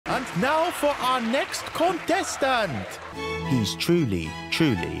And now for our next contestant. He's truly,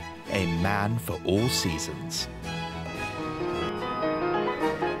 truly a man for all seasons.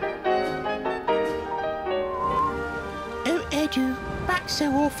 Oh, Edu, back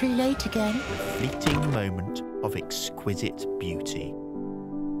so awfully late again. A fleeting moment of exquisite beauty.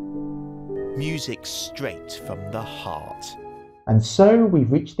 Music straight from the heart. And so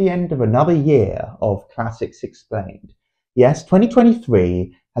we've reached the end of another year of Classics Explained. Yes,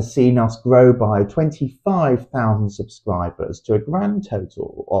 2023 has seen us grow by 25,000 subscribers to a grand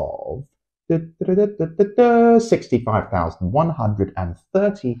total of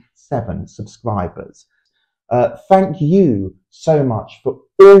 65,137 subscribers. Thank you so much for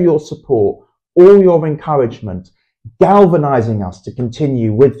all your support, all your encouragement, galvanizing us to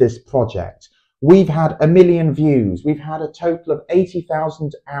continue with this project. We've had 1 million views. We've had a total of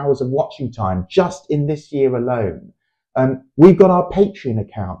 80,000 hours of watching time just in this year alone. We've got our Patreon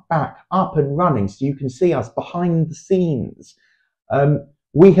account back up and running so you can see us behind the scenes.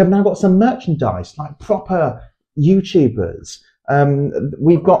 We have now got some merchandise like proper YouTubers.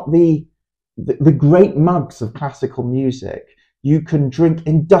 We've got the great mugs of classical music. You can drink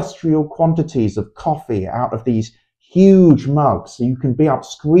industrial quantities of coffee out of these huge mugs, so you can be up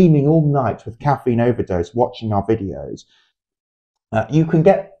screaming all night with caffeine overdose watching our videos. You can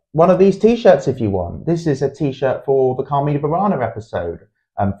get one of these t-shirts if you want. This is a t-shirt for the Carmina Burana episode,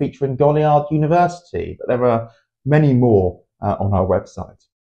 featuring Goliard University, but there are many more on our website.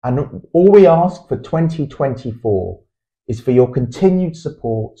 And all we ask for 2024 is for your continued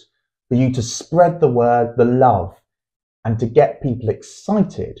support, for you to spread the word, the love, and to get people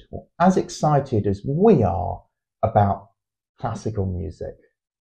excited, or as excited as we are, about classical music.